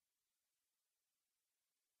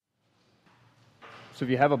So if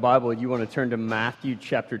you have a Bible, you want to turn to Matthew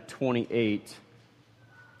chapter 28.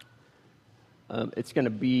 It's going to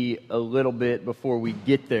be a little bit before we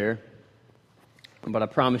get there, but I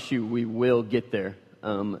promise you we will get there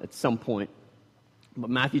at some point. But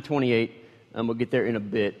Matthew 28, we'll get there in a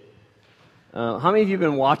bit. How many of you have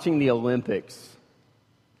been watching the Olympics?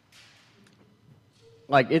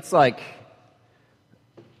 I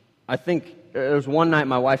think there was one night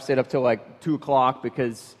my wife stayed up till 2 o'clock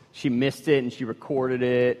because she missed it and she recorded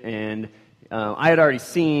it, and I had already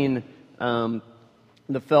seen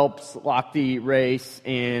the Phelps-Lochte race,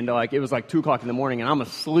 and it was 2 o'clock in the morning, and I'm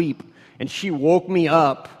asleep, and she woke me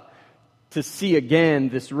up to see again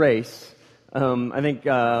this race. I think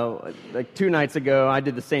 2 nights ago I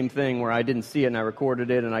did the same thing where I didn't see it and I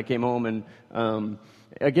recorded it, and I came home, and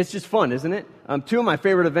I guess it's just fun, isn't it? Two of my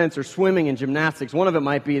favorite events are swimming and gymnastics. One of it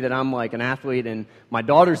might be that I'm an athlete and my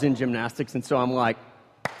daughter's in gymnastics, and so I'm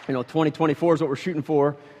 2024 is what we're shooting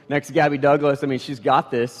for. Next to Gabby Douglas, she's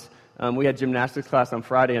got this. We had gymnastics class on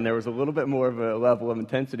Friday, and there was a little bit more of a level of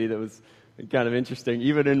intensity that was kind of interesting.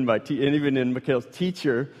 Even in even in Mikhail's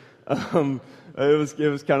teacher, it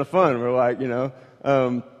was kind of fun. We're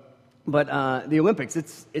but the Olympics,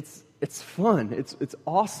 it's fun. It's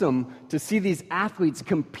awesome to see these athletes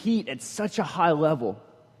compete at such a high level.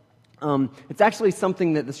 It's actually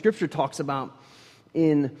something that the Scripture talks about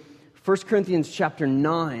in 1 Corinthians chapter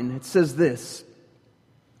 9. It says this: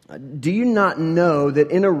 "Do you not know that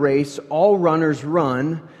in a race all runners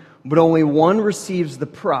run, but only one receives the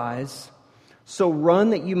prize? So run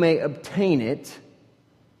that you may obtain it.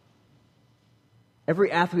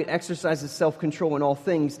 Every athlete exercises self-control in all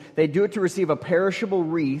things. They do it to receive a perishable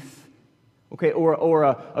wreath, or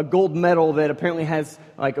a gold medal that apparently has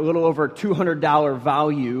a little over $200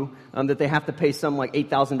 value, that they have to pay some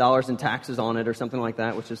 $8,000 in taxes on it or something like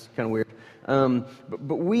that, which is kind of weird.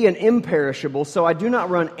 But we an imperishable, so I do not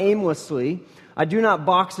run aimlessly. I do not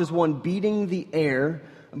box as one beating the air,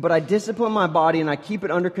 but I discipline my body and I keep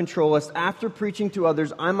it under control, lest after preaching to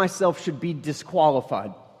others, I myself should be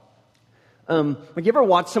disqualified." You ever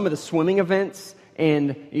watch some of the swimming events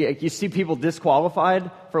and you see people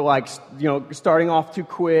disqualified for starting off too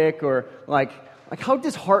quick, or how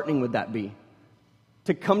disheartening would that be?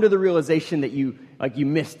 To come to the realization that you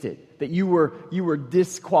missed it, that you were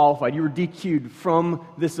disqualified, you were DQ'd from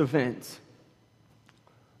this event.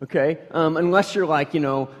 Okay? Unless you're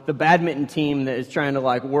the badminton team that is trying to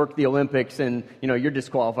work the Olympics, and you're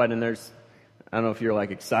disqualified, and I don't know if you're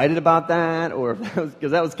excited about that, or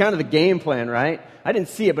because that was kind of the game plan, right? I didn't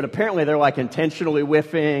see it, but apparently they're intentionally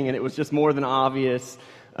whiffing, and it was just more than obvious.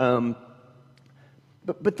 But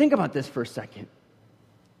think about this for a second.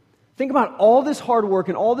 Think about all this hard work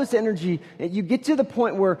and all this energy, and you get to the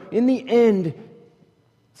point where, in the end,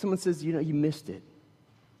 someone says, you missed it.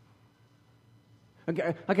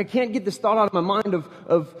 I can't get this thought out of my mind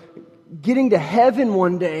of getting to heaven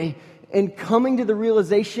one day and coming to the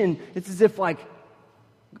realization, it's as if I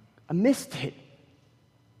missed it.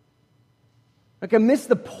 I missed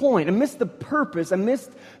the point. I missed the purpose. I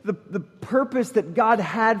missed the purpose that God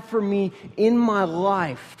had for me in my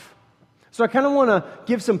life. So I kind of want to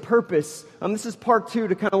give some purpose. This is part 2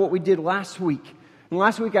 to kind of what we did last week. And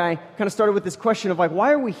last week I kind of started with this question of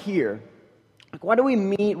why are we here? Why do we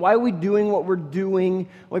meet? Why are we doing what we're doing?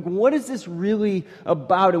 What is this really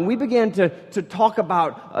about? And we began to talk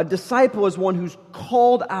about a disciple as one who's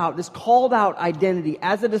called out, this called out identity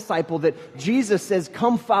as a disciple, that Jesus says,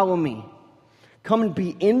 come follow me. Come and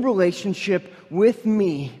be in relationship with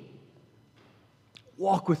me.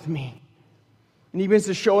 Walk with me. And he begins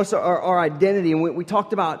to show us our identity. And we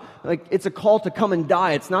talked about, it's a call to come and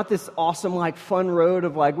die. It's not this awesome, fun road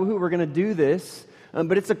of woohoo, we're going to do this.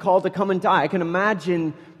 But it's a call to come and die. I can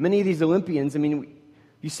imagine many of these Olympians.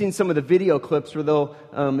 You've seen some of the video clips where they'll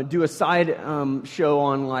do a side show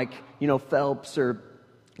on Phelps or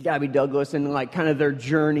Gabby Douglas, and kind of their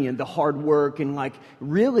journey and the hard work, and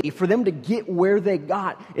really for them to get where they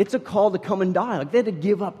got, it's a call to come and die. They had to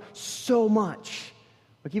give up so much.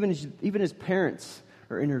 Even his parents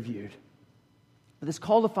are interviewed. But this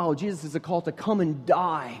call to follow Jesus is a call to come and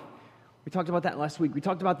die. We talked about that last week. We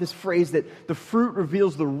talked about this phrase that the fruit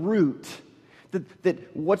reveals the root.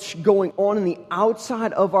 That what's going on in the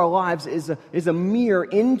outside of our lives is a mirror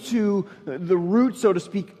into the root, so to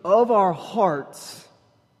speak, of our hearts.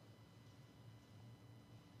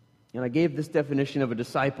 And I gave this definition of a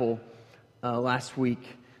disciple last week.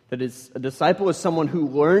 That is, a disciple is someone who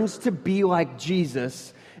learns to be like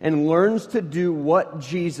Jesus and learns to do what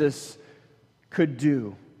Jesus could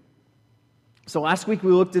do. So last week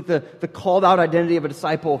we looked at the called out identity of a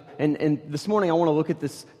disciple, and this morning I want to look at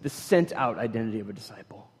this sent out identity of a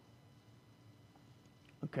disciple.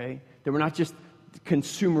 okay? That we're not just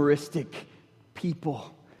consumeristic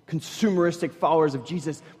people, consumeristic followers of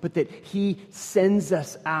Jesus, but that He sends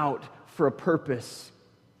us out for a purpose.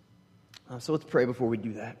 So let's pray before we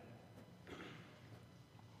do that.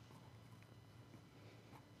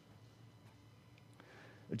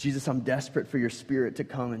 Jesus, I'm desperate for your Spirit to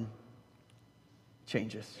come and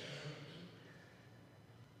change us.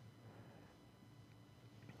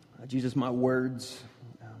 Jesus, my words,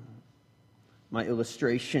 my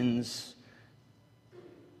illustrations,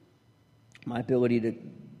 my ability to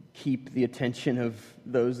keep the attention of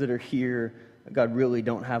those that are here, God, really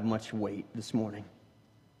don't have much weight this morning.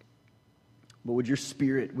 But would your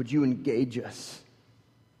Spirit, would you engage us?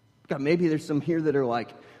 God, maybe there's some here that are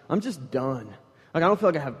like, I'm just done. Like, I don't feel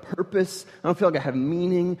like I have purpose. I don't feel like I have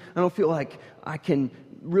meaning. I don't feel like I can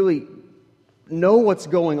really know what's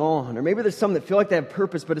going on. Or maybe there's some that feel like they have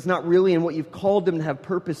purpose, but it's not really in what you've called them to have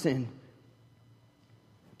purpose in.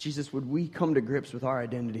 Jesus, would we come to grips with our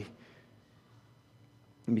identity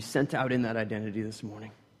and be sent out in that identity this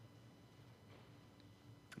morning?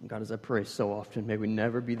 And God, as I pray so often, may we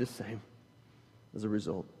never be the same as a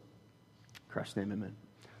result. In Christ's name, amen.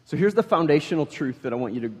 So here's the foundational truth that I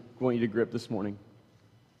want you to grip this morning.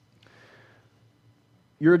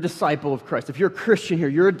 You're a disciple of Christ. If you're a Christian here,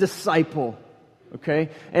 you're a disciple, okay?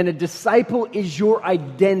 And a disciple is your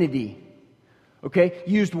identity, okay?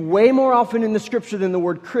 Used way more often in the Scripture than the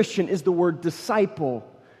word Christian is the word disciple.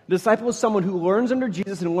 A disciple is someone who learns under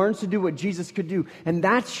Jesus and learns to do what Jesus could do, and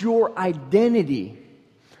that's your identity,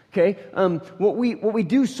 okay? What we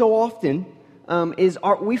do so often is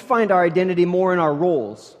we find our identity more in our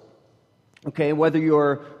roles. Okay, whether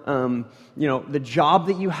you're, the job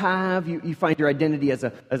that you have, you find your identity as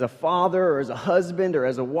a father or as a husband or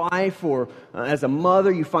as a wife or as a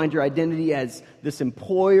mother. You find your identity as this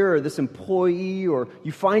employer or this employee, or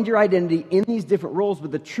you find your identity in these different roles. But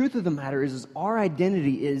the truth of the matter is our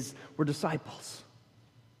identity is we're disciples.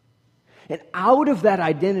 And out of that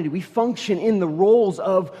identity, we function in the roles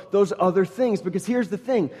of those other things. Because here's the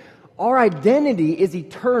thing, our identity is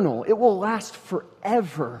eternal. It will last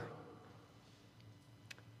forever.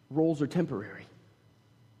 Roles are temporary.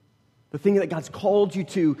 The thing that God's called you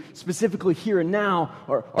to specifically here and now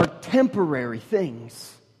are temporary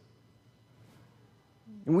things.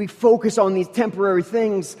 And we focus on these temporary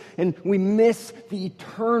things and we miss the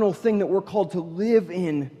eternal thing that we're called to live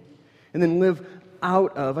in and then live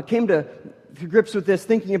out of. I came to grips with this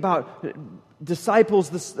thinking about disciples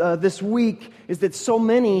this week, is that so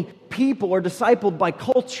many people are discipled by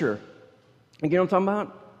culture. And you know what I'm talking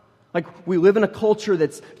about? Like, we live in a culture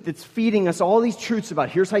that's feeding us all these truths about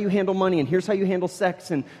here's how you handle money, and here's how you handle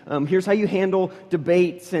sex, and here's how you handle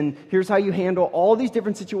debates, and here's how you handle all these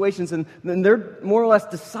different situations. And then they're more or less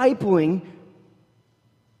discipling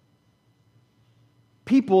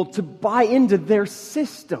people to buy into their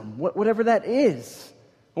system, whatever that is.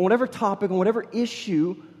 On whatever topic, on whatever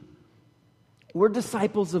issue, we're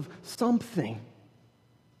disciples of something.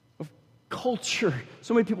 Culture.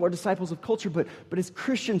 So many people are disciples of culture, but as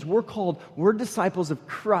Christians, we're disciples of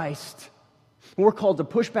Christ. We're called to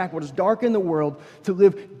push back what is dark in the world, to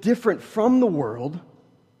live different from the world,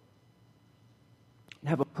 and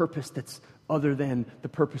have a purpose that's other than the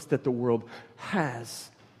purpose that the world has.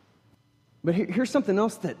 But here's something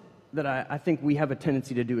else that I think we have a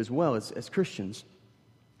tendency to do as well as Christians.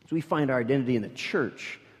 So we find our identity in the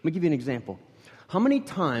church. Let me give you an example. How many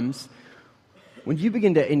times when you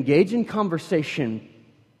begin to engage in conversation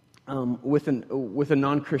with a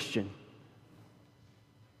non-Christian,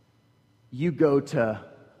 you go to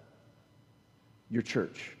your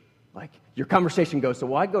church? Like, your conversation goes to,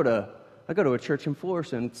 well, I go to a church in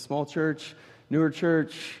Florissant, small church, newer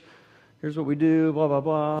church. Here's what we do, blah blah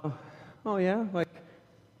blah. Oh yeah, but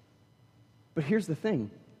here's the thing.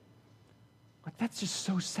 Like, that's just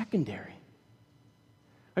so secondary.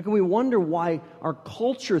 Like, and we wonder why our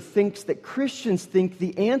culture thinks that Christians think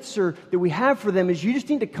the answer that we have for them is you just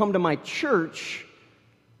need to come to my church.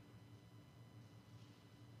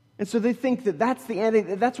 And so they think that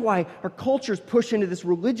that's why our cultures push into this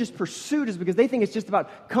religious pursuit, is because they think it's just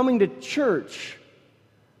about coming to church.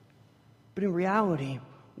 But in reality,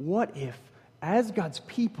 what if, as God's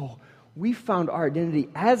people, we found our identity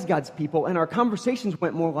as God's people and our conversations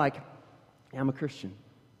went more like, hey, I'm a Christian.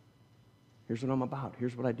 Here's what I'm about.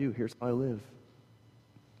 Here's what I do. Here's how I live.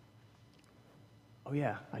 Oh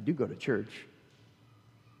yeah, I do go to church.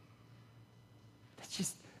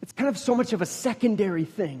 It's kind of so much of a secondary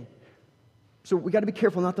thing. So we got to be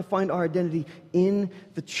careful not to find our identity in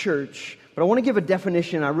the church. But I want to give a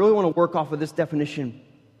definition. I really want to work off of this definition.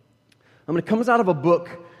 It comes out of a book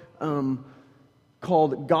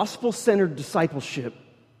called Gospel-Centered Discipleship.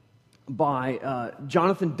 by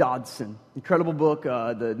Jonathan Dodson. Incredible book.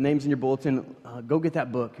 The name's in your bulletin. Go get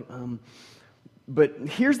that book. But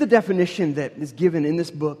here's the definition that is given in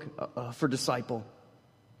this book for disciple.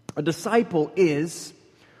 A disciple is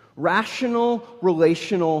rational,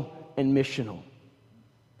 relational, and missional.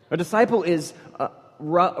 A disciple is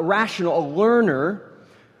rational, a learner,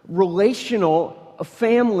 relational, a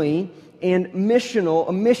family, and missional,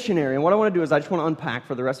 a missionary. And what I want to do is I just want to unpack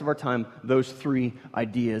for the rest of our time those three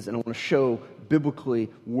ideas, and I want to show biblically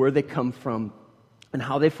where they come from and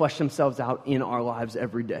how they flesh themselves out in our lives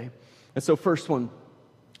every day. And so first one,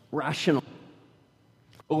 rational,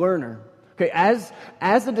 a learner. Okay, as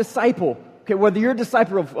a disciple, okay, whether you're a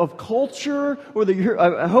disciple of culture, whether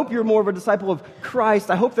I hope you're more of a disciple of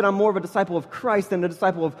Christ. I hope that I'm more of a disciple of Christ than a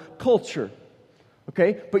disciple of culture.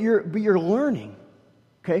 Okay, but you're learning.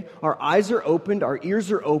 Okay, our eyes are opened, our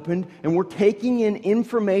ears are opened, and we're taking in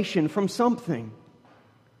information from something.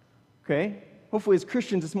 Okay, hopefully as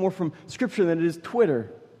Christians, it's more from Scripture than it is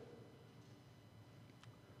Twitter.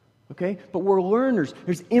 Okay, but we're learners.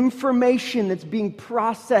 There's information that's being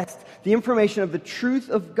processed, the information of the truth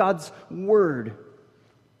of God's Word.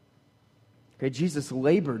 Okay, Jesus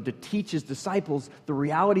labored to teach His disciples the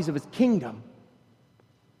realities of His kingdom.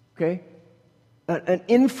 Okay, an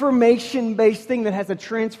information-based thing that has a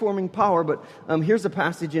transforming power. But here's a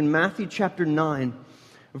passage in Matthew chapter 9,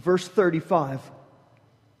 verse 35. It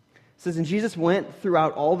says, "And Jesus went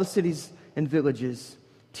throughout all the cities and villages,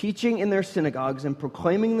 teaching in their synagogues and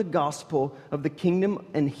proclaiming the gospel of the kingdom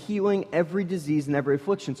and healing every disease and every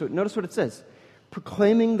affliction." So notice what it says.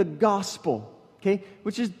 Proclaiming the gospel, okay,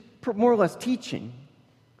 which is more or less teaching.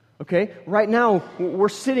 Okay, right now we're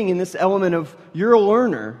sitting in this element of you're a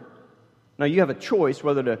learner. Now you have a choice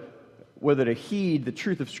whether to heed the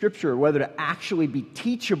truth of Scripture or whether to actually be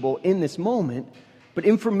teachable in this moment. But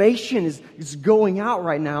information is going out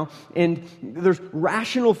right now, and there's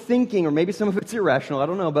rational thinking, or maybe some of it's irrational, I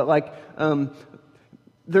don't know, but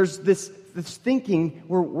there's this thinking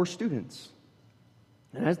where we're students.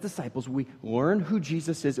 And as disciples, we learn who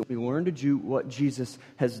Jesus is, and we learn to do what Jesus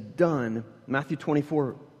has done. Matthew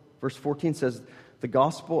 24, verse 14 says, "The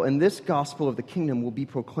gospel, and this gospel of the kingdom will be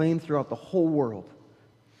proclaimed throughout the whole world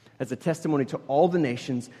as a testimony to all the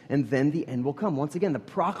nations, and then the end will come." Once again, the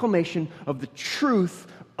proclamation of the truth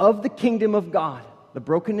of the kingdom of God. The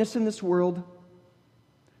brokenness in this world,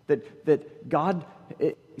 that God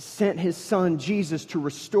sent His Son, Jesus, to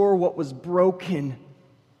restore what was broken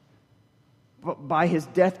by His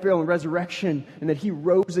death, burial, and resurrection, and that He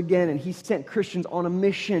rose again, and He sent Christians on a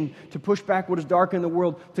mission to push back what is dark in the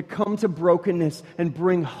world, to come to brokenness and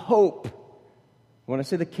bring hope. When I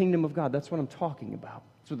say the kingdom of God, that's what I'm talking about.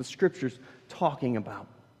 That's what the Scripture's talking about.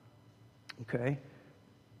 Okay?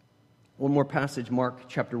 One more passage, Mark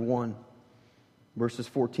chapter 1, verses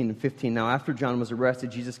 14 and 15. "Now after John was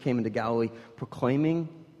arrested, Jesus came into Galilee proclaiming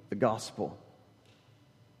the gospel."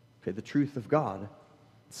 Okay, the truth of God,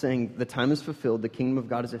 saying, "The time is fulfilled, the kingdom of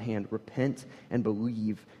God is at hand. Repent and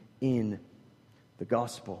believe in the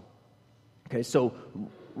gospel." Okay, so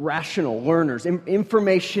rational learners,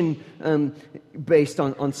 information based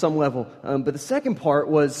on some level. But the second part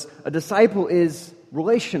was a disciple is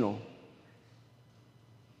relational.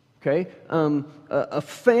 Okay, a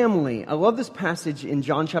family. I love this passage in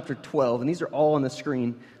John chapter 12, and these are all on the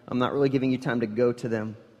screen. I'm not really giving you time to go to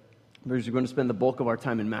them, because we're going to spend the bulk of our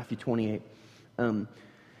time in Matthew 28.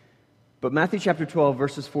 But Matthew chapter 12,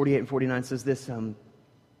 verses 48 and 49 says this,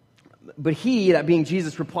 "But he," that being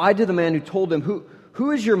Jesus, "replied to the man who told him,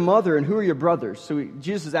 Who is your mother and who are your brothers?" So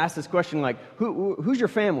Jesus has asked this question like, who's your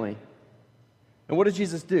family? And what does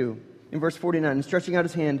Jesus do? In verse 49, and stretching out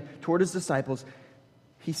His hand toward His disciples,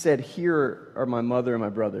 He said, "Here are my mother and my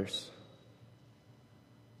brothers."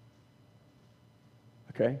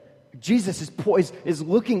 Okay? Jesus is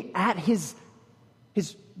looking at his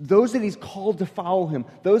those that He's called to follow Him,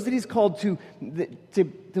 those that He's called to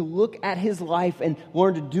look at His life and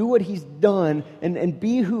learn to do what He's done and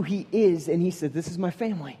be who He is. And He said, "This is my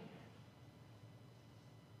family."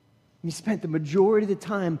 He spent the majority of the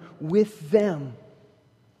time with them,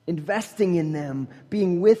 investing in them,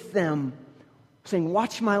 being with them, saying,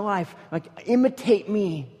 "Watch my life, like imitate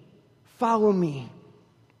me, follow me."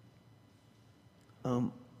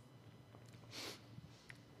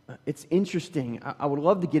 It's interesting. I would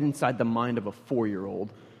love to get inside the mind of a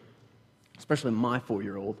 4-year-old, especially my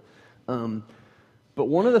 4-year-old. But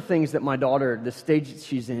one of the things that my daughter, the stage that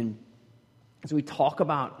she's in, as we talk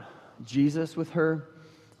about Jesus with her,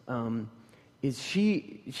 is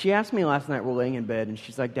she asked me last night, we're laying in bed, and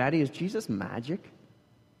she's like, "Daddy, is Jesus magic?"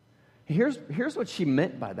 Here's what she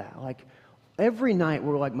meant by that. Like, every night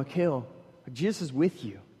we're like, "Mikhail, Jesus is with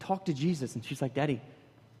you. talk to Jesus. And she's like, Daddy,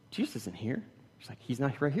 Jesus isn't here. She's like, he's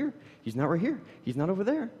not right here. He's not right here. He's not over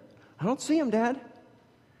there. I don't see him, Dad.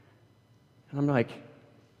 And I'm like,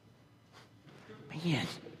 man,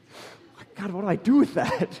 God, what do I do with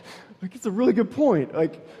that? Like, it's a really good point.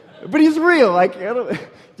 Like, but he's real. Like, I don't,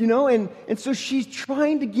 you know, and so she's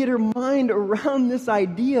trying to get her mind around this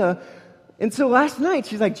idea. And so last night,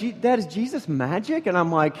 she's like, Dad, is Jesus magic? And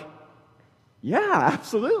I'm like, yeah,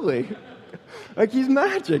 absolutely. Like, he's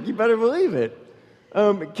magic. You better believe it.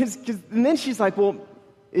 And then she's like, well,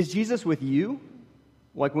 is Jesus with you?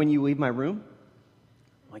 Like when you leave my room?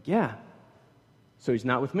 I'm like, yeah. So he's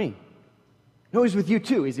not with me. No, he's with you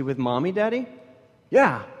too. Is he with Mommy, Daddy?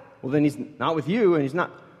 Yeah. Well, then he's not with you, and he's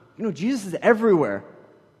not. You know, Jesus is everywhere.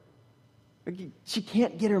 Like, she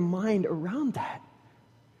can't get her mind around that.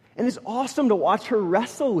 And it's awesome to watch her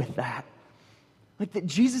wrestle with that. Like, that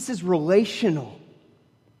Jesus is relational.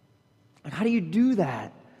 Like, how do you do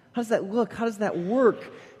that? How does that look? How does that work?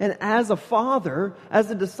 And as a father,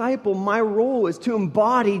 as a disciple, my role is to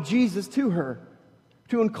embody Jesus to her,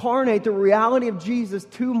 to incarnate the reality of Jesus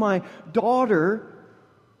to my daughter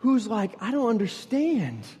who's like, I don't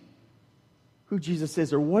understand who Jesus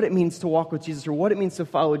is or what it means to walk with Jesus or what it means to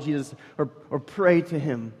follow Jesus or pray to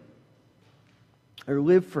him or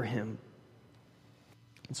live for him.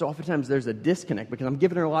 And so oftentimes there's a disconnect because I'm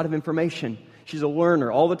giving her a lot of information. She's a learner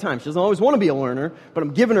all the time. She doesn't always want to be a learner, but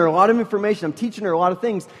I'm giving her a lot of information. I'm teaching her a lot of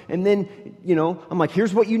things. And then, you know, I'm like,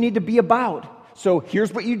 here's what you need to be about. So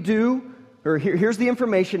here's what you do, or here's the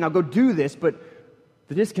information. Now go do this. But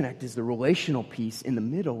the disconnect is the relational piece in the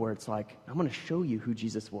middle where it's like, I'm going to show you who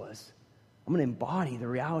Jesus was. I'm going to embody the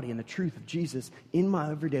reality and the truth of Jesus in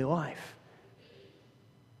my everyday life.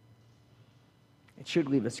 It should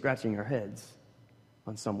leave us scratching our heads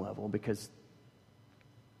on some level because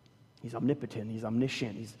he's omnipotent, he's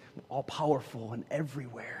omniscient, he's all-powerful and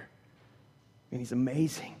everywhere. And he's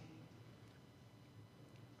amazing.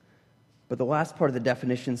 But the last part of the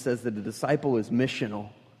definition says that a disciple is missional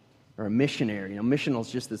or a missionary. You know, missional is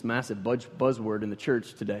just this massive buzzword in the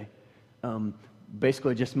church today.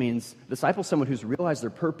 Basically, it just means disciple is someone who's realized their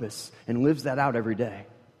purpose and lives that out every day.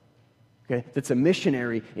 Okay, that's a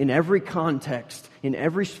missionary in every context, in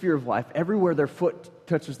every sphere of life, everywhere their foot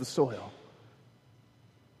touches the soil,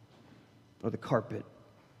 or the carpet,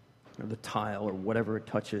 or the tile, or whatever it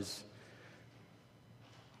touches.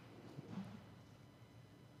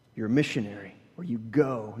 You're a missionary, or you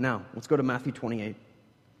go. Now, let's go to Matthew 28.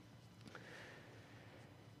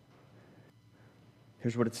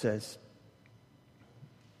 Here's what it says.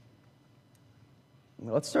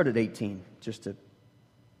 Well, let's start at 18, just to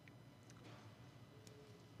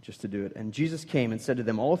do it. And Jesus came and said to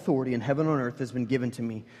them, all authority in heaven and on earth has been given to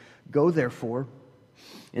me. Go, therefore,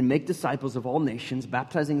 and make disciples of all nations,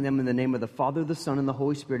 baptizing them in the name of the Father, the Son, and the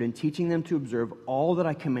Holy Spirit, and teaching them to observe all that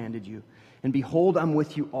I commanded you. And behold, I'm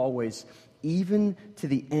with you always, even to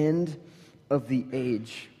the end of the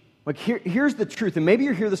age. Like, here's the truth, and maybe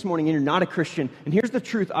you're here this morning and you're not a Christian, and here's the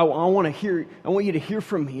truth I want you to hear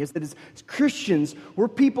from me, is that as Christians, we're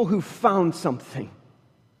people who found something.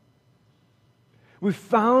 We've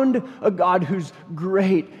found a God who's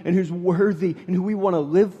great and who's worthy and who we want to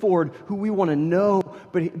live for, who we want to know.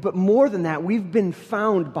 But more than that, we've been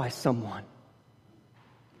found by someone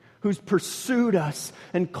who's pursued us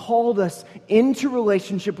and called us into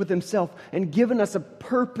relationship with himself and given us a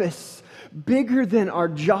purpose bigger than our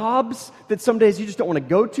jobs that some days you just don't want to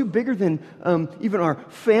go to, bigger than even our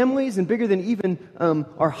families and bigger than even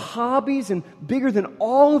our hobbies and bigger than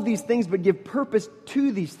all of these things, but give purpose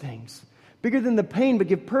to these things. Bigger than the pain, but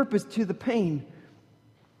give purpose to the pain.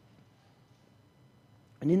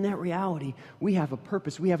 And in that reality, we have a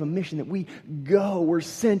purpose. We have a mission that we go. We're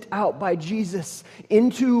sent out by Jesus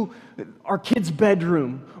into our kid's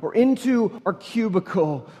bedroom or into our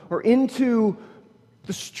cubicle or into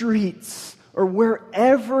the streets or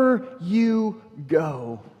wherever you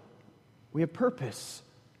go. We have purpose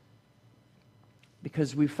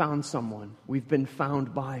because we've found someone. We've been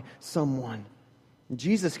found by someone. And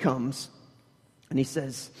Jesus comes. And he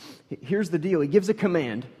says, here's the deal. He gives a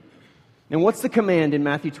command. And what's the command in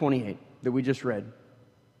Matthew 28 that we just read?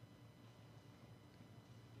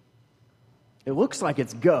 It looks like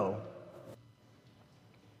it's go.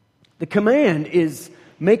 The command is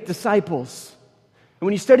make disciples. And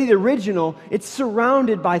when you study the original, it's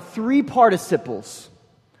surrounded by three participles: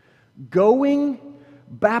 going,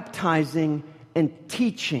 baptizing, and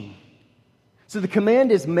teaching. So the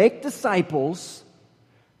command is make disciples.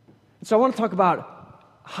 So I want to talk about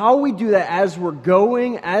how we do that as we're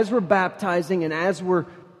going, as we're baptizing, and as we're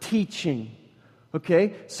teaching.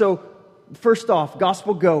 Okay? So first off,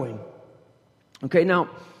 gospel going. Okay, now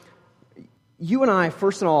you and I,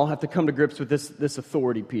 first of all, have to come to grips with this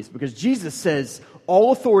authority piece, because Jesus says,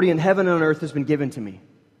 all authority in heaven and on earth has been given to me.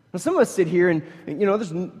 Now, some of us sit here and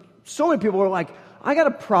there's so many people who are like, I got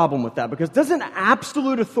a problem with that, because doesn't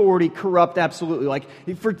absolute authority corrupt absolutely? Like,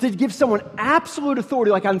 to give someone absolute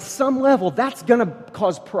authority, like on some level, that's going to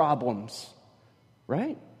cause problems,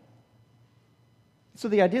 right? So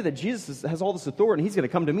the idea that Jesus has all this authority and he's going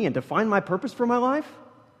to come to me and define my purpose for my life?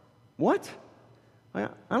 What? I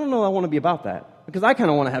don't know I want to be about that, because I kind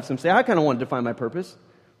of want to have some say. I kind of want to define my purpose.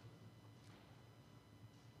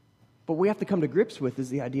 But we have to come to grips with is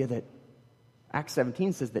the idea that Acts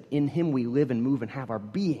 17 says that in him we live and move and have our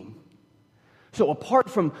being. So apart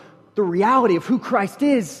from the reality of who Christ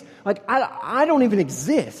is, like I don't even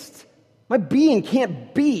exist. My being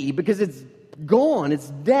can't be, because it's gone, it's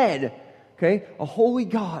dead. Okay? A holy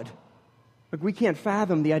God. Like, we can't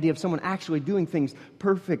fathom the idea of someone actually doing things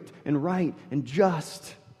perfect and right and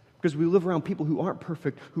just, because we live around people who aren't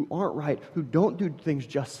perfect, who aren't right, who don't do things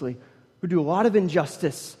justly, who do a lot of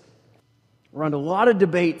injustice, around a lot of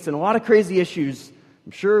debates and a lot of crazy issues.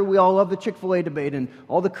 I'm sure we all love the Chick-fil-A debate and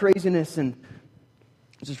all the craziness, and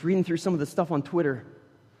just reading through some of the stuff on Twitter,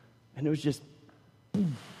 and it was just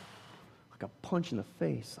boom, like a punch in the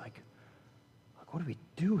face. Like, what do we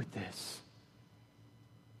do with this?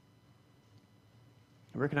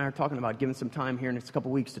 Rick and I are talking about giving some time here in the next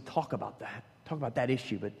couple weeks to talk about that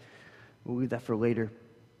issue, but we'll leave that for later.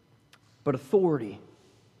 But authority,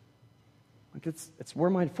 like it's where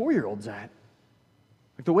my 4-year-old's at.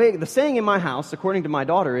 Like the saying in my house, according to my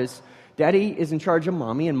daughter, is Daddy is in charge of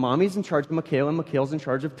Mommy, and Mommy's in charge of Mikhail, and Mikhail's in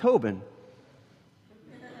charge of Tobin.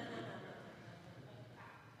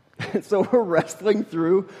 So we're wrestling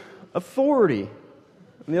through authority.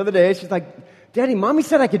 And the other day, she's like, Daddy, Mommy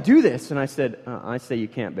said I could do this. And I said, I say you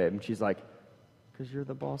can't, babe. And she's like, because you're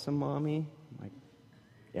the boss of Mommy? I'm like,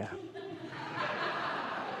 yeah.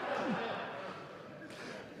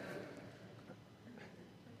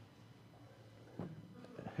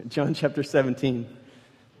 John chapter 17.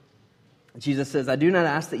 Jesus says, I do not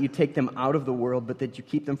ask that you take them out of the world, but that you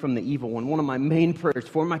keep them from the evil one. One of my main prayers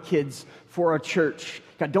for my kids, for our church,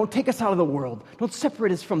 God, don't take us out of the world. Don't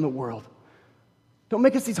separate us from the world. Don't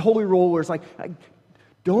make us these holy rollers. Like,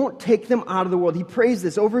 don't take them out of the world. He prays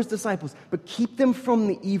this over his disciples, but keep them from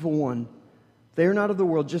the evil one. They are not of the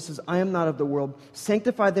world, just as I am not of the world.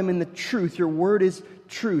 Sanctify them in the truth. Your word is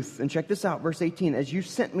truth. And check this out, verse 18. As you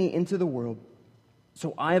sent me into the world,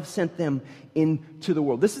 so I have sent them into the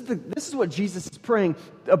world. This is what Jesus is praying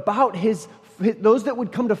about those that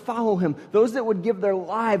would come to follow him, those that would give their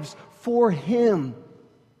lives for him.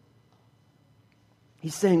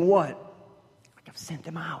 He's saying what? Like, I've sent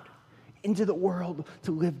them out into the world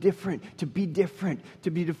to live different, to be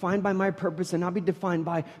defined by my purpose and not be defined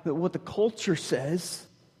by what the culture says.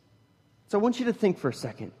 So I want you to think for a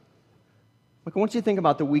second. Like, I want you to think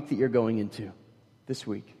about the week that you're going into this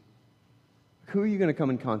week. Who are you going to come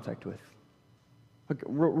in contact with? Like,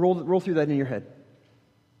 roll through that in your head.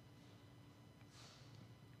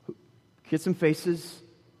 Get some faces.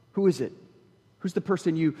 Who is it? Who's the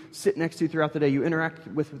person you sit next to throughout the day, you interact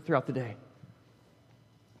with throughout the day?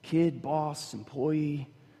 Kid, boss, employee,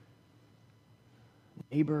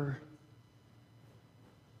 neighbor.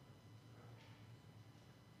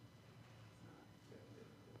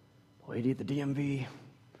 Lady at the DMV.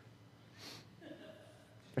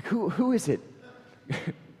 Like, who is it?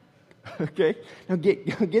 Okay? Now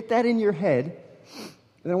get that in your head.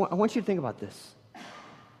 And I want you to think about this.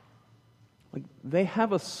 Like, they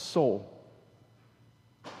have a soul.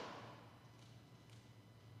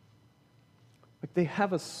 Like, they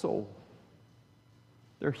have a soul.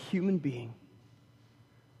 They're a human being.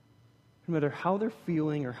 No matter how they're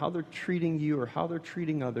feeling or how they're treating you or how they're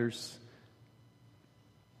treating others,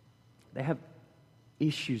 they have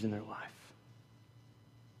issues in their life.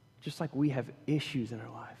 Just like we have issues in our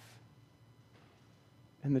life.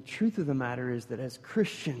 And the truth of the matter is that as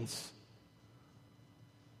Christians,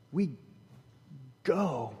 we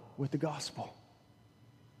go with the gospel.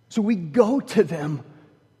 So we go to them,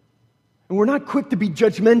 and we're not quick to be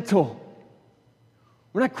judgmental.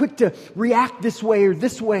 We're not quick to react this way,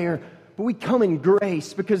 but we come in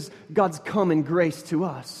grace because God's come in grace to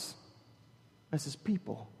us as his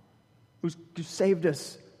people who saved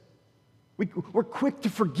us. We're quick to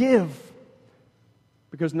forgive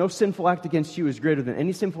because no sinful act against you is greater than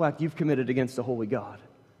any sinful act you've committed against the holy God.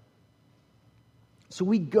 So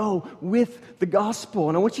we go with the gospel.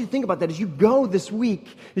 And I want you to think about that as you go this week,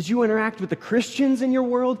 as you interact with the Christians in your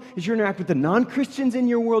world, as you interact with the non-Christians in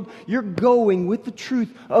your world, you're going with the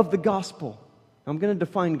truth of the gospel. I'm going to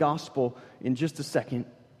define gospel in just a second.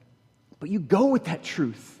 But you go with that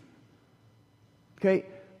truth. Okay,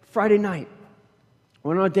 Friday night, I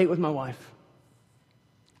went on a date with my wife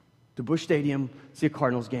to Busch Stadium, see a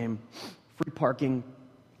Cardinals game, free parking,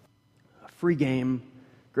 free game,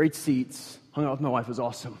 great seats, hung out with my wife, it was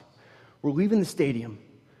awesome. We're leaving the stadium,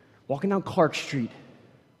 walking down Clark Street,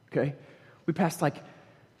 okay? We passed like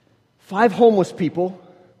 5 homeless people,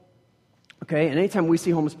 okay? And anytime we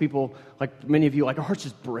see homeless people, like many of you, like our hearts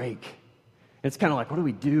just break. And it's kind of like, what do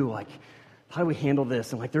we do? Like, how do we handle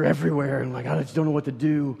this? And like, they're everywhere, and like, I just don't know what to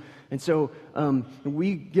do. And so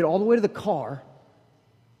we get all the way to the car,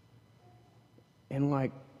 and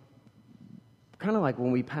like, kind of like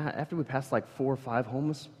when after we pass like 4 or 5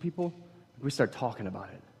 homeless people, we start talking about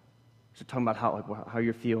it. So talking about how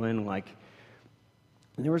you're feeling, like.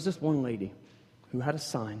 And there was this one lady who had a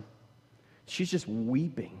sign. She's just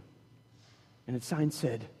weeping, and the sign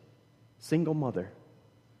said, "Single mother,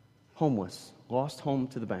 homeless, lost home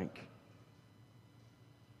to the bank."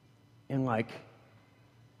 And like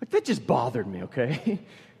that just bothered me, okay?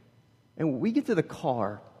 And we get to the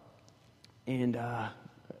car, and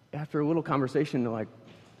after a little conversation,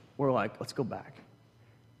 we're like, let's go back.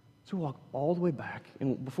 So we walk all the way back,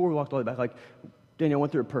 and before we walked all the way back, like, Danielle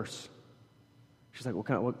went through her purse. She's like,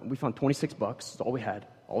 we found $26. That's all we had,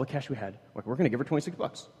 all the cash we had. Like, we're going to give her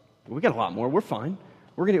 $26. We got a lot more. We're fine.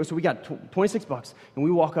 So we got $26, and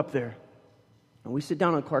we walk up there, and we sit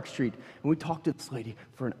down on Clark Street, and we talk to this lady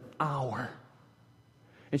for an hour.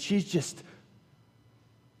 And she's just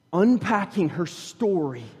unpacking her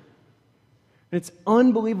story. And it's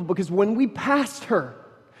unbelievable, because when we passed her,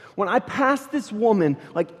 when I passed this woman,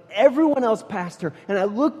 like everyone else passed her, and I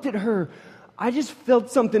looked at her, I just felt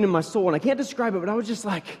something in my soul, and I can't describe it, but I was just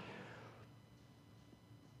like,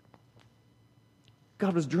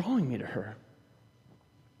 God was drawing me to her.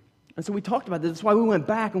 And so we talked about this. That's why we went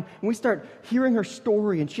back, and we start hearing her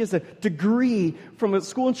story, and she has a degree from a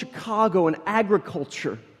school in Chicago in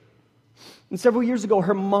agriculture. And several years ago,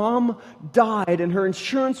 her mom died, and her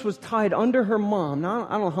insurance was tied under her mom. Now,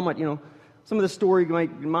 I don't know how much, some of the story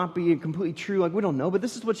might not be completely true, like we don't know, but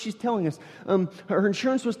this is what she's telling us. Her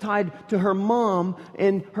insurance was tied to her mom,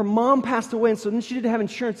 and her mom passed away, and so then she didn't have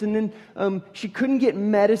insurance, and then she couldn't get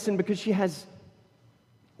medicine because she has,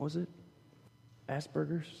 what was it?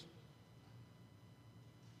 Asperger's?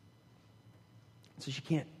 So she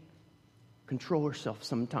can't control herself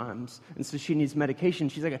sometimes, and so she needs medication.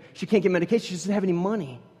 She's like, she can't get medication, she doesn't have any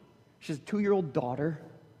money. She has a 2-year-old daughter.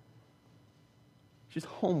 She's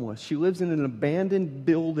homeless. She lives in an abandoned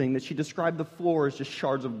building that she described the floor as just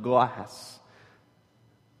shards of glass.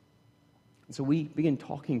 And so we began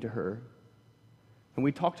talking to her. And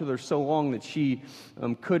we talked to her so long that she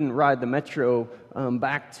couldn't ride the metro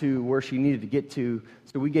back to where she needed to get to.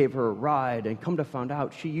 So we gave her a ride, and come to find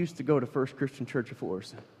out, she used to go to First Christian Church of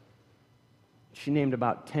Florissant. She named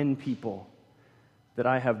about 10 people that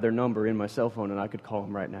I have their number in my cell phone, and I could call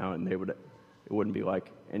them right now, and it wouldn't be like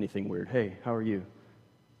anything weird. Hey, how are you?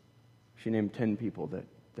 She named 10 people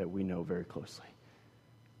that we know very closely.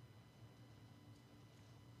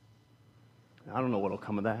 I don't know what will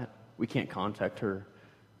come of that. We can't contact her.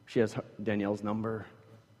 She has Danielle's number.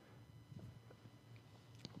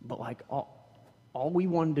 But like all we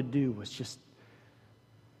wanted to do was just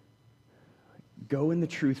go in the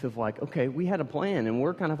truth of like, okay, we had a plan and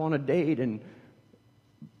we're kind of on a date,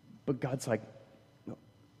 but God's like, no,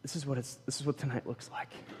 this is what tonight looks like.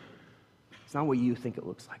 It's not what you think it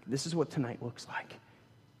looks like. This is what tonight looks like.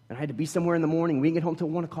 And I had to be somewhere in the morning. We didn't get home till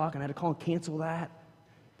 1 o'clock, and I had to call and cancel that.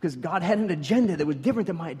 Because God had an agenda that was different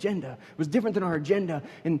than my agenda. It was different than our agenda.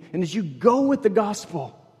 And as you go with the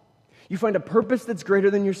gospel, you find a purpose that's greater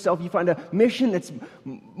than yourself. You find a mission that's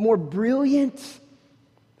more brilliant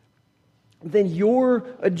than your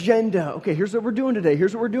agenda. Okay, here's what we're doing today.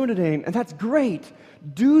 Here's what we're doing today. And that's great.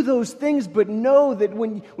 Do those things, but know that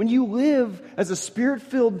when you live as a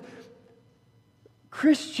Spirit-filled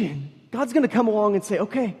Christian, God's going to come along and say,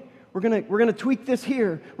 okay, we're going to tweak this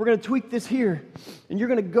here. We're going to tweak this here. And you're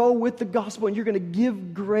going to go with the gospel, and you're going to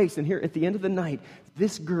give grace. And here at the end of the night,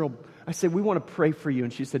 this girl, I said, we want to pray for you.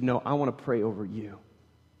 And she said, no, I want to pray over you.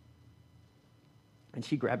 And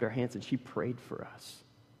she grabbed our hands and she prayed for us.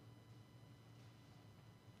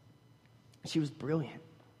 She was brilliant.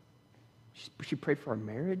 She prayed for our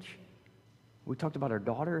marriage. We talked about our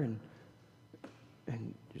daughter,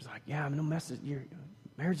 and she's like, yeah, I'm no mess. Your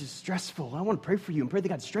marriage is stressful. I want to pray for you and pray that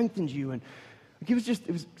God strengthens you. And it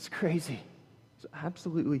was crazy. It was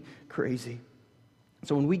absolutely crazy.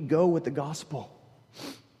 So when we go with the gospel,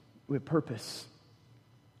 we have purpose.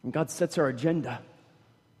 And God sets our agenda.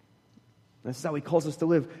 This is how He calls us to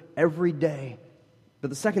live every day. But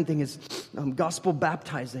the second thing is gospel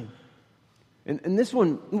baptizing. And this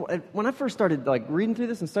one, when I first started like reading through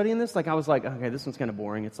this and studying this, like I was like, okay, this one's kind of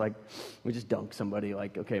boring. It's like we just dunk somebody.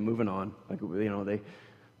 Like, okay, moving on. Like, they,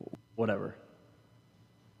 whatever.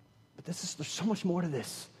 But there's so much more to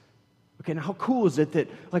this. Okay, now how cool is it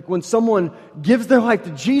that like when someone gives their life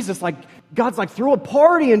to Jesus, like God's like throw a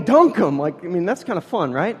party and dunk them. Like, I mean, that's kind of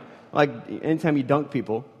fun, right? Like anytime you dunk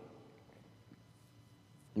people.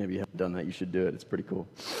 Maybe you haven't done that, you should do it. It's pretty cool.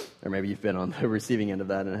 Or maybe you've been on the receiving end of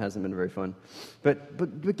that and it hasn't been very fun.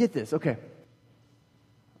 But get this, okay.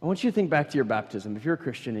 I want you to think back to your baptism. If you're a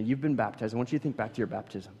Christian and you've been baptized, I want you to think back to your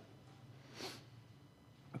baptism.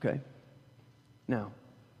 Okay? Now,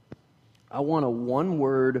 I want a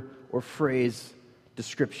one-word or phrase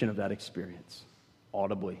description of that experience.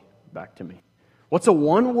 Audibly, back to me. What's a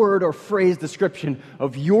one-word or phrase description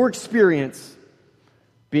of your experience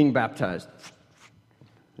being baptized?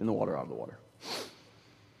 In the water, out of the water.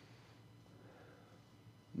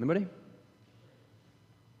 Anybody?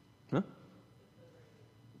 Huh?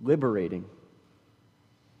 Liberating.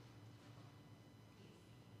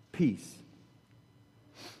 Peace.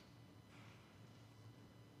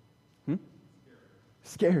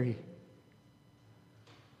 Scary.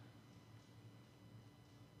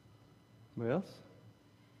 Anybody else?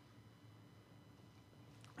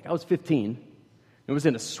 Like I was 15. It was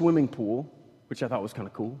in a swimming pool, which I thought was kind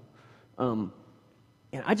of cool. And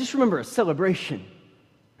I just remember a celebration.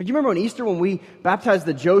 Do you remember on Easter when we baptized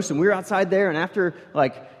the Jose and we were outside there and after,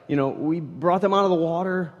 we brought them out of the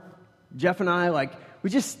water, Jeff and I, we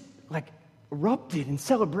just, erupted in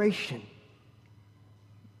celebration.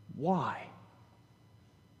 Why?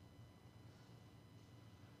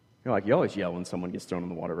 You're like, you always yell when someone gets thrown in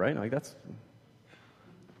the water, right?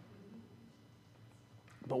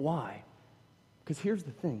 But why? Because here's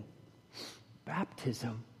the thing.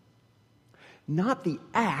 Baptism, not the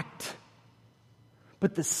act,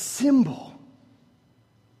 but the symbol,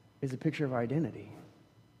 is a picture of our identity.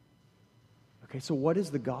 Okay, so what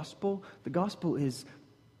is the gospel? The gospel is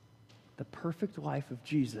the perfect life of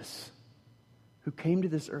Jesus, who came to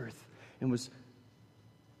this earth and was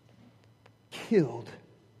killed,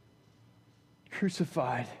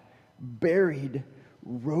 crucified, buried,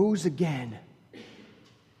 rose again,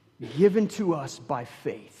 given to us by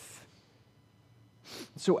faith.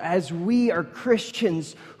 So as we are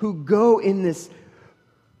Christians who go in this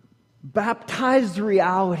baptized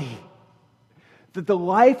reality that the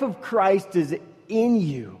life of Christ is in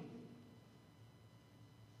you,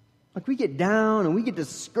 we get down and we get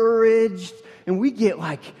discouraged and we get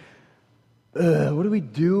what are we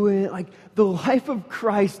doing? The life of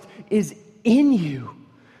Christ is in you.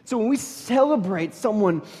 So when we celebrate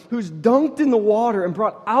someone who's dunked in the water and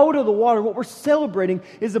brought out of the water, what we're celebrating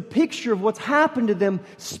is a picture of what's happened to them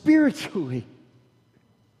spiritually.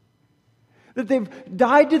 That they've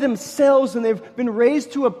died to themselves and they've been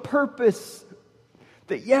raised to a purpose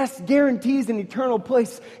that, yes, guarantees an eternal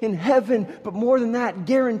place in heaven, but more than that,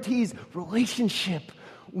 guarantees relationship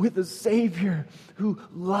with a Savior who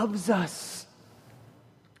loves us.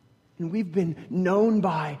 And we've been known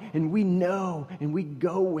by, and we know, and we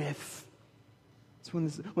go with. It's when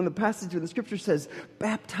the passage of the Scripture says,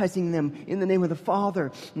 baptizing them in the name of the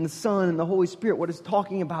Father, and the Son, and the Holy Spirit, what it's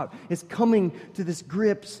talking about is coming to the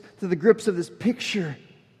grips of this picture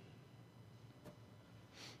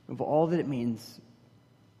of all that it means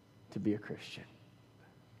to be a Christian.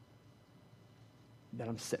 That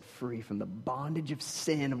I'm set free from the bondage of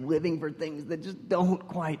sin, of living for things that just don't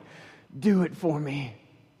quite do it for me.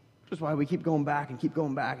 Which is why we keep going back and keep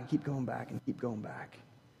going back and keep going back and keep going back.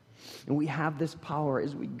 And we have this power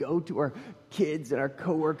as we go to our kids and our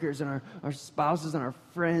coworkers and our spouses and our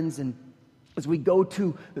friends, and as we go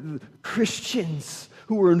to Christians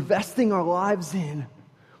who we're investing our lives in.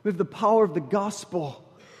 We have the power of the gospel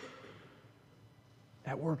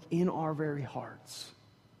at work in our very hearts.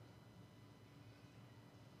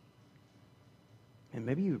 And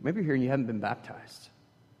maybe you're here and you haven't been baptized.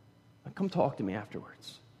 Come talk to me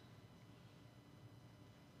afterwards.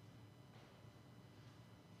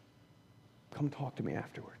 Come talk to me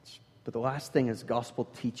afterwards. But the last thing is gospel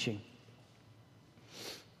teaching.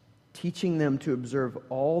 Teaching them to observe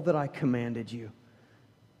all that I commanded you.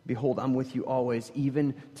 Behold, I'm with you always,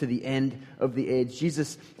 even to the end of the age.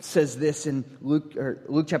 Jesus says this in Luke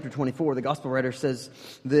chapter 24. The gospel writer says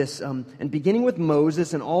this, and beginning with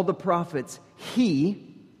Moses and all the prophets,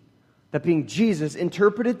 he, that being Jesus,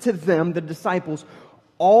 interpreted to them, the disciples,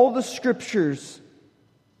 all the scriptures,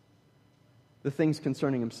 the things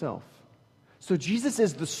concerning himself. So Jesus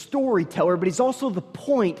is the storyteller, but he's also the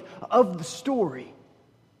point of the story.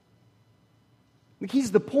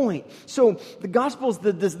 He's the point. So the gospel is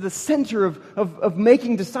the center of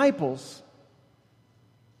making disciples.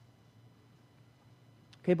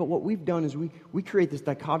 Okay, but what we've done is we create this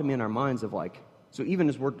dichotomy in our minds of like, so even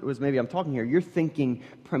as maybe I'm talking here, you're thinking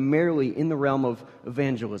primarily in the realm of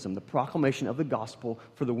evangelism, the proclamation of the gospel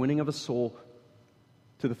for the winning of a soul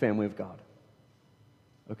to the family of God.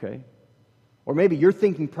 Okay? Or maybe you're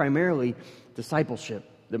thinking primarily discipleship,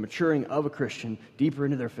 the maturing of a Christian deeper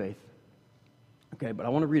into their faith. Okay, but I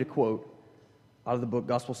want to read a quote out of the book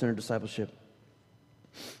Gospel-Centered Discipleship.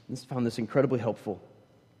 I found this incredibly helpful.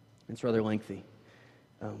 It's rather lengthy.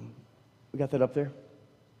 We got that up there?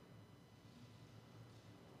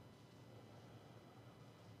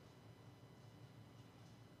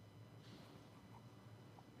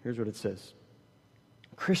 Here's what it says.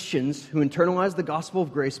 Christians who internalize the gospel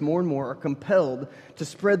of grace more and more are compelled to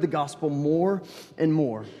spread the gospel more and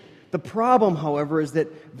more. The problem, however, is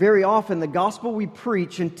that very often the gospel we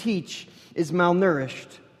preach and teach is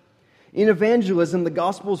malnourished. In evangelism, the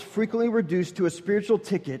gospel is frequently reduced to a spiritual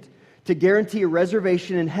ticket to guarantee a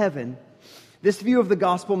reservation in heaven. This view of the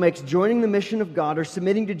gospel makes joining the mission of God or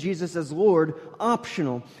submitting to Jesus as Lord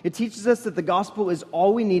optional. It teaches us that the gospel is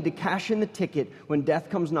all we need to cash in the ticket when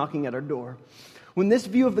death comes knocking at our door. When this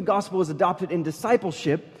view of the gospel is adopted in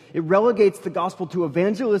discipleship, it relegates the gospel to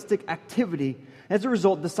evangelistic activity. As a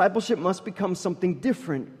result, discipleship must become something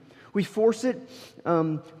different. We force it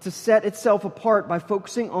to set itself apart by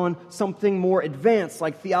focusing on something more advanced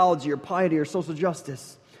like theology or piety or social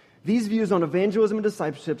justice. These views on evangelism and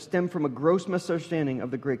discipleship stem from a gross misunderstanding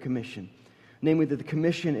of the Great Commission. Namely, that the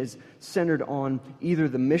Commission is centered on either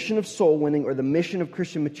the mission of soul winning or the mission of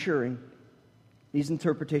Christian maturing. These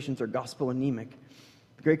interpretations are gospel anemic.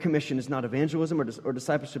 The Great Commission is not evangelism or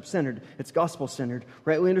discipleship-centered. It's gospel-centered.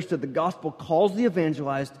 Rightly understood, the gospel calls the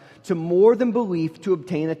evangelized to more than belief to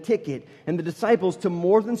obtain a ticket, and the disciples to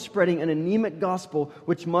more than spreading an anemic gospel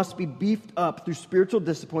which must be beefed up through spiritual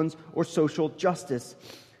disciplines or social justice.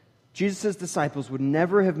 Jesus' disciples would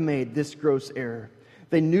never have made this gross error.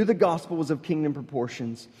 They knew the gospel was of kingdom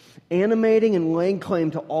proportions, animating and laying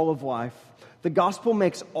claim to all of life. The gospel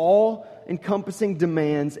makes all-encompassing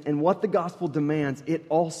demands, and what the gospel demands, it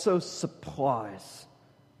also supplies.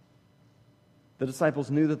 The disciples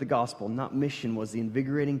knew that the gospel, not mission, was the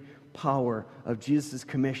invigorating power of Jesus'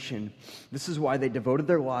 commission. This is why they devoted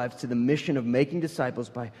their lives to the mission of making disciples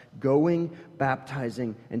by going,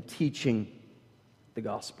 baptizing, and teaching the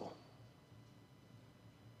gospel.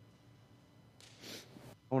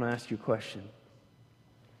 I want to ask you a question.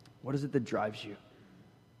 What is it that drives you?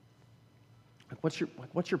 What's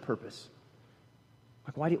your purpose?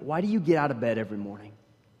 Why do you get out of bed every morning?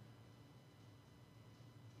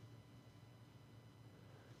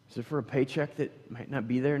 Is it for a paycheck that might not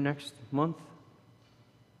be there next month?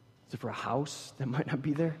 Is it for a house that might not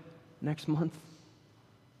be there next month?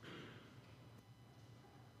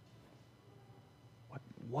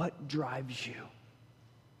 What drives you?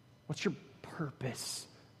 What's your purpose?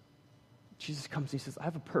 Jesus comes and he says, I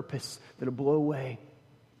have a purpose that'll blow away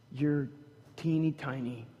your teeny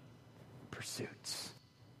tiny pursuits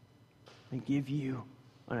and give you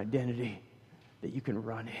an identity that you can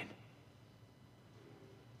run in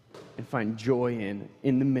and find joy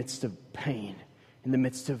in the midst of pain, in the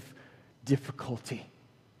midst of difficulty.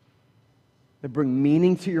 That bring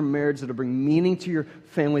meaning to your marriage, that'll bring meaning to your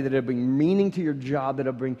family, that'll bring meaning to your job,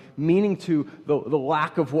 that'll bring meaning to the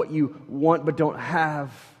lack of what you want but don't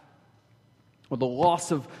have, or the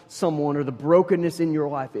loss of someone, or the brokenness in your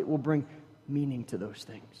life. It will bring meaning to those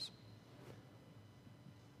things.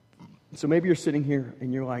 So maybe you're sitting here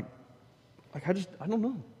and you're like I don't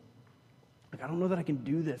know. I don't know that I can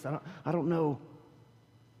do this. I don't know.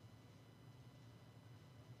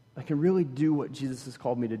 I can really do what Jesus has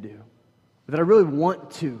called me to do. That I really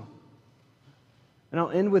want to. And I'll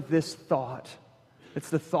end with this thought. It's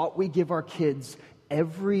the thought we give our kids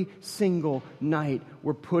every single night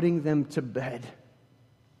we're putting them to bed.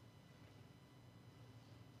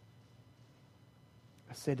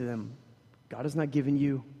 I say to them, God has not given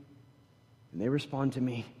you, and they respond to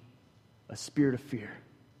me, a spirit of fear.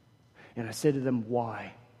 And I say to them,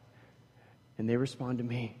 why? And they respond to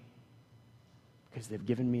me, because they've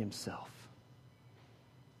given me himself.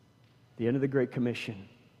 At the end of the Great Commission,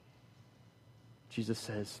 Jesus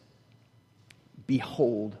says,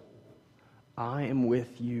 behold, I am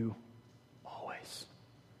with you always.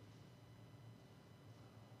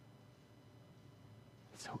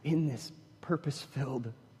 So in this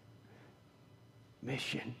purpose-filled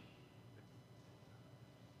mission,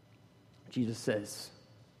 Jesus says,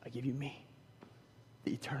 I give you me,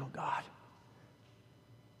 the eternal God.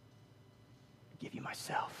 I give you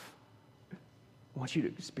myself. I want you to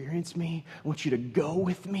experience me. I want you to go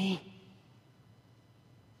with me.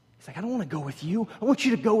 He's like, I don't want to go with you. I want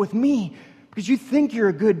you to go with me Because you think you're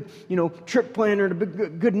a good, trip planner, a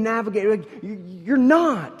good navigator. Like, you're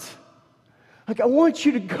not. Like, I want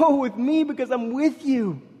you to go with me because I'm with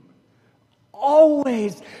you.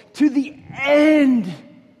 Always. To the end.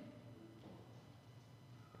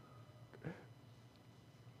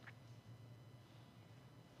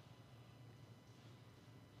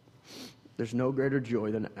 There's no greater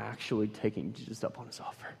joy than actually taking Jesus up on his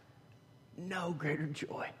offer. No greater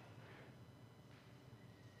joy.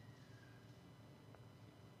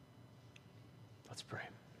 Let's pray.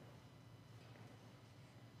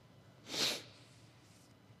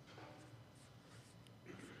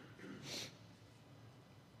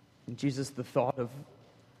 And Jesus, the thought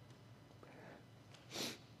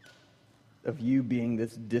of you being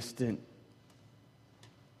this distant,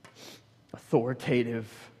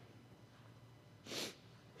 authoritative,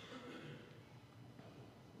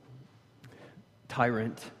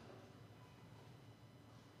 tyrant,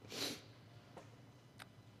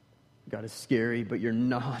 God, is scary, but you're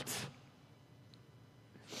not.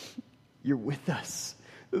 You're with us.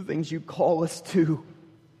 The things you call us to,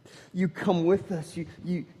 you come with us.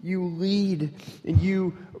 You lead, and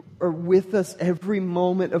you are with us every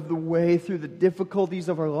moment of the way through the difficulties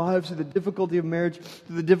of our lives, through the difficulty of marriage,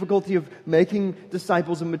 through the difficulty of making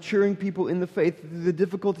disciples and maturing people in the faith, through the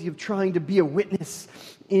difficulty of trying to be a witness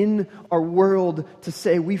in our world to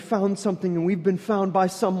say we found something and we've been found by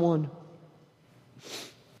someone.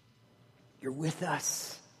 You're with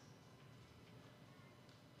us.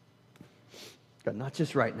 God, not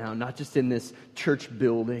just right now, not just in this church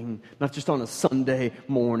building, not just on a Sunday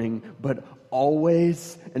morning, but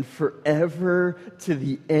always and forever to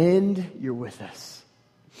the end, you're with us.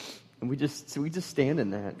 And we just stand in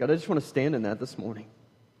that. God, I just want to stand in that this morning.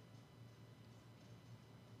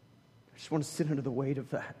 I just want to sit under the weight of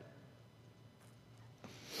that.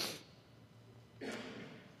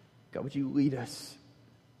 God, would you lead us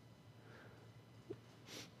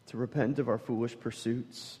to repent of our foolish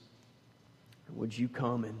pursuits? Would you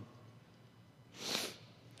come and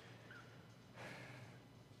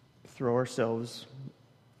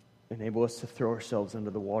enable us to throw ourselves under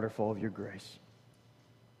the waterfall of your grace?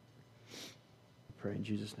 I pray in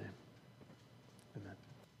Jesus' name. Amen.